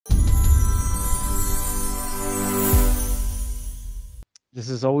This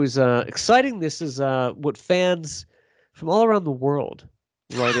is always exciting. This is what fans from all around the world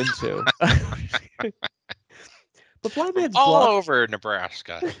write into. But Blind From Man's all Bluff, over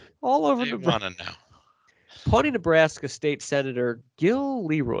Nebraska. all over They Nebraska. want to know. Pawnee, Nebraska State Senator Gil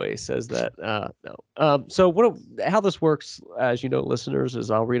Leroy says that no. So how this works, as you know, listeners,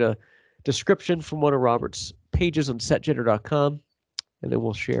 is I'll read a description from one of Robert's pages on setjitter.com, and then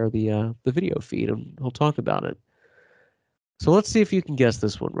we'll share the video feed and he'll talk about it. So let's see if you can guess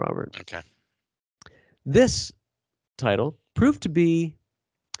this one, Robert. Okay. This title proved to be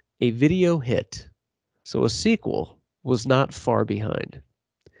a video hit, so a sequel was not far behind.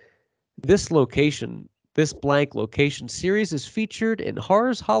 This location, this blank location series is featured in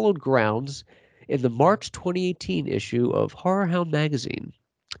Horror's Hallowed Grounds in the March 2018 issue of Horror Hound magazine.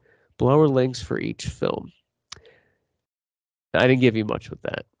 Below are links for each film. I didn't give you much with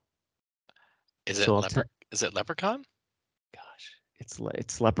that. Is So it is it Leprechaun? gosh,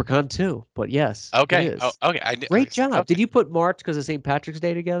 it's Leprechaun 2, but yes, it Okay. Oh, is. okay. Great job. Okay. Did you put March because of St. Patrick's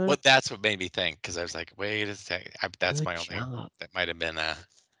Day together? Well, that's what made me think because I was like, wait a second. That's Good my only. job. That might have been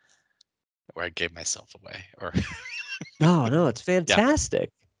where I gave myself away. Or No, no, it's yeah. fantastic.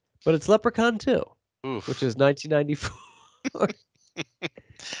 But it's Leprechaun 2, which Oof. is 1994.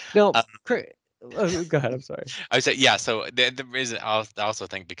 No, Um, go ahead. I'm sorry. I would say yeah. So the reason I also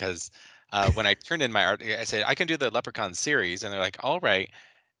think because when I turned in my art, I said I can do the Leprechaun series, and they're like, all right.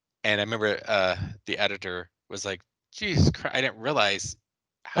 And I remember the editor was like, "Jesus Christ, I didn't realize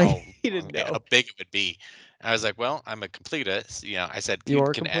how He didn't long, know. how big it would be." And I was like, "Well, I'm a completist, you know." I said, You "You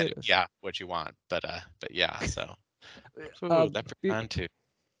are a can add, completist. yeah, what you want, but yeah." So, ooh, Um, be, Leprechaun too.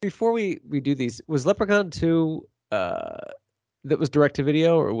 before we do these, was Leprechaun 2 that was direct to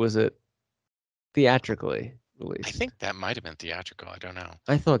video or was it theatrically I released? think that might have been theatrical. I don't know.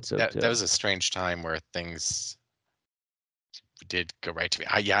 I thought so That too. was a strange time where things did go right to me.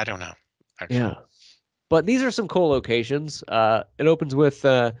 Yeah, I don't know actually. Yeah. But these are some cool locations. It opens with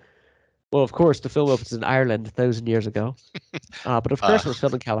well, of course, the film opens in Ireland 1,000 years ago. But of Uh, course, it was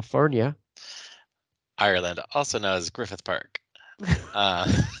filmed in California. Ireland, also known as Griffith Park.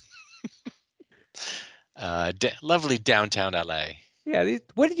 Uh, lovely downtown LA. Yeah.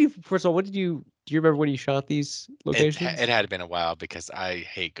 What did you? First of all, what did you? Do you remember when you shot these It locations? had been a while because I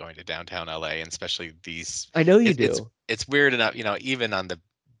hate going to downtown LA, and especially these. I know you It's do. it's weird enough, even on the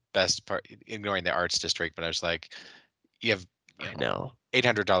best part, ignoring the arts district. But I was like, you have you I know know.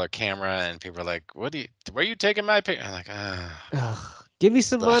 $800 camera, and people are like, where are you taking my picture? I'm like, Ugh, give me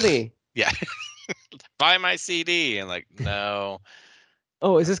some ugh. money. Yeah, buy my CD. And like, no,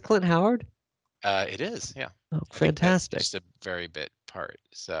 Oh, is this Clint Howard? it is. Yeah, Oh, I think that's fantastic. just a very bit part.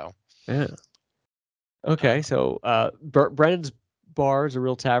 So, Yeah. uh, Okay, so Brennan's Bar is a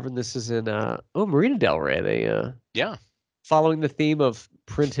real tavern. This is in Marina Del Rey. They yeah, following the theme of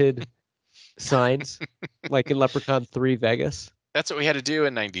printed signs, like in Leprechaun 3 Vegas. that's what we had to do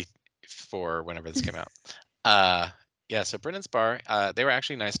in '94, whenever this came out. Uh, yeah, so Brennan's Bar, they were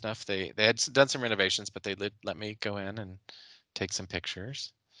actually nice enough. They had done some renovations, but they let me go in and take some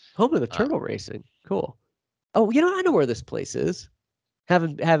pictures. Home of the Uh, turtle racing. Cool. Oh, I know where this place is.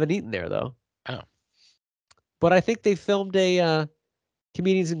 Haven't eaten there though. oh, But I think they filmed a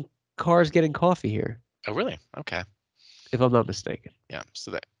comedians in cars getting coffee here, oh, really? Okay, if I'm not mistaken. yeah.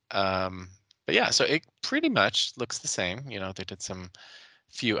 So but yeah, so it pretty much looks the same. They did some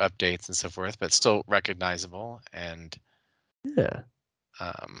few updates and so forth, but still recognizable. And Yeah.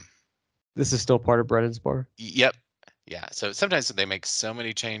 um, This is still part of Brennan's Bar. yep, yeah. So sometimes they make so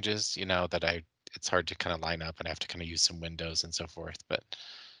many changes, that it's hard to kind of line up, and I have to kind of use some windows and so forth. But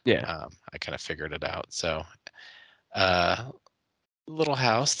Yeah. I kind of figured it out. So, uh, little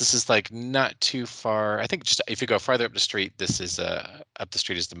house. This is like not too far. I think just if you go farther up the street, this is up the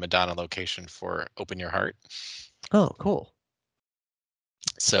street is the Madonna location for Open Your Heart. Oh, cool.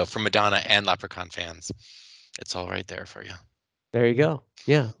 So for Madonna and Leprechaun fans, it's all right there for you. There you go.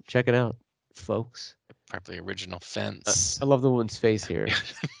 Yeah, check it out, folks. Probably original fence. I love the woman's face here.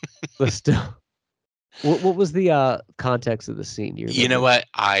 But still, what was the context of the scene? Do you You know remember? what?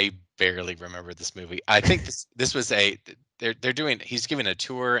 I barely remember this movie. I think this was he's giving a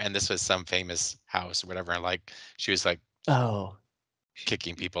tour, and this was some famous house or whatever. And like she was like Oh,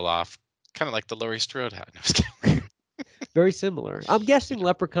 kicking people off, kind of like the Laurie Strode house. No, I'm just kidding. very similar. I'm guessing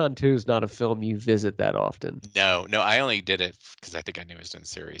Leprechaun 2 is not a film you visit that often. No, I only did it because I think I knew it was doing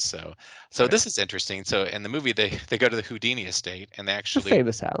series. So Yeah. this is interesting. So in the movie, they go to the Houdini estate, and they It's a actually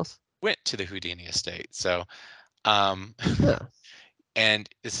famous house. went to the Houdini estate. So, um, Yeah. and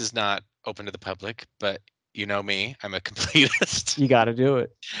this is not open to the public, but you know me, I'm a completist, You got to do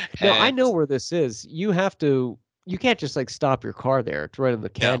it. No, I and know where this is. You have to. you can't just like stop your car there. It's right in the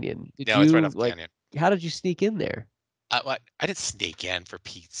No, canyon. Did no, it's right you off the like? canyon. How did you sneak in there? What? I didn't sneak in for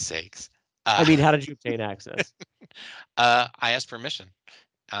Pete's sakes. I Uh, mean, how did you obtain access? I asked permission.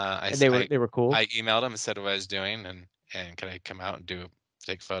 And they were cool. I emailed them and said what I was doing and can I come out and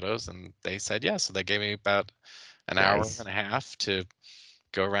take photos, and they said yes. So they gave me about an hour Nice. and a half to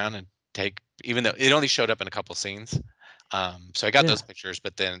go around and take, even though it only showed up in a couple scenes. So I got Yeah. those pictures,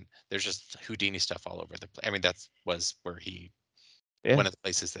 but then there's just Houdini stuff all over the place. I mean, that was where Yeah. one of the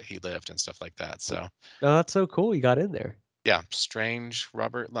places that he lived and stuff like that. So No, that's so cool. You got in there. yeah, strange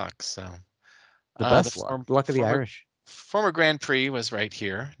Robert luck. So The the best luck. Luck of the Irish. former Grand Prix was right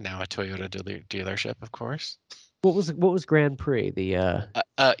here. Now a Toyota dealership, of course. What was Grand Prix?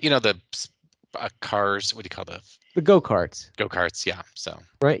 You know the cars. What do you call The go-karts, go karts? Yeah. So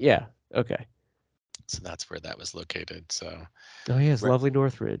right? Yeah. Okay. that's where that was located. So Oh, yes, lovely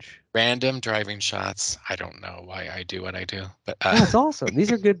Northridge. random driving shots. I don't know why I do what I do, but No, it's awesome.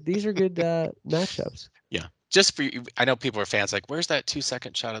 These are good matchups. yeah. Just for you, I know people are fans. Like, where's that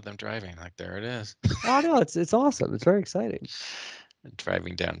 2-second shot of them driving? Like, there it is. Oh no, it's awesome. It's very exciting.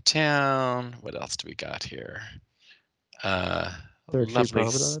 Driving downtown. What else do we got here? Uh, Third Street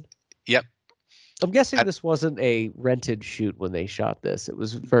lovely. Promenade. Yep. I'm guessing this wasn't a rented shoot when they shot this. It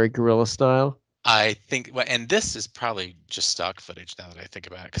was very guerrilla style. I think, well, and this is probably just stock footage now that I think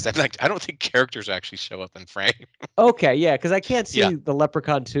about it, because I'm like, I don't think characters actually show up in frame. Okay, yeah, because I can't Yeah. see the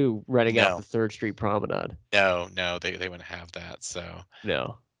Leprechaun 2 renting out the No, Third Street Promenade. no, they wouldn't have that. So,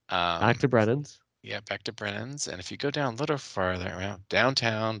 No. Back um, to Brennan's. yeah, back to Brennan's, and if you go down a little farther around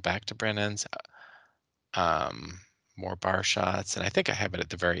downtown, back to Brennan's, um, more bar shots, and I think I have it at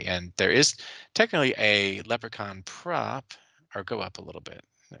the very end. There is technically a Leprechaun prop, or go up a little bit.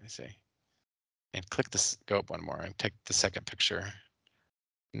 Let me see, and click this. Go up one more and take the second picture.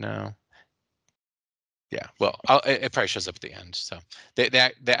 No. Yeah, well, it probably shows up at the end. So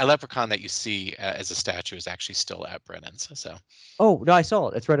the leprechaun that you see as a statue is actually still at Brennan's. So Oh, no, I saw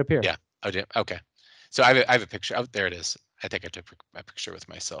it. It's right up here. yeah, oh, okay. So I have a picture. Oh, there it is. I think I took a picture with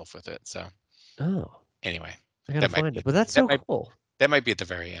myself with it. So Oh, anyway, I gotta that might find be it. But that's that so might cool. that might be at the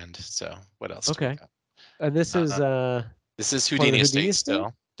very end. So what else do we Okay. got? And this is This is part of the Houdini Houdini Estate estate?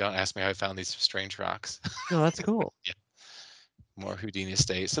 still. Don't ask me how I found these strange rocks. No, that's cool. Yeah, more Houdini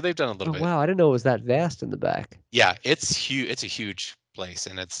Estate. So they've done a little Oh bit. wow, I didn't know it was that vast in the back. Yeah, it's huge. It's a huge place,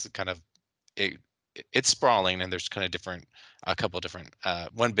 and it's kind of it, it's sprawling, and there's kind of a couple different,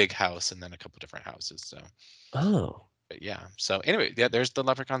 one big house, and then a couple different houses. So, Oh, but yeah. So anyway, yeah, there's the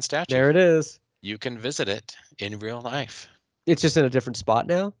Leprechaun statue. there it is. You can visit it in real life. It's just in a different spot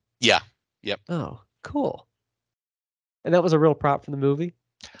now? Yeah. Yep. Oh, cool. And that was a real prop from the movie?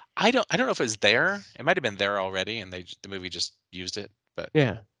 I don't know if it was there. It might have been there already, and the movie just used it.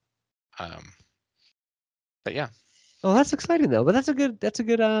 Yeah. Um, but yeah. Oh, that's exciting though. But that's a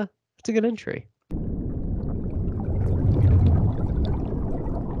good entry.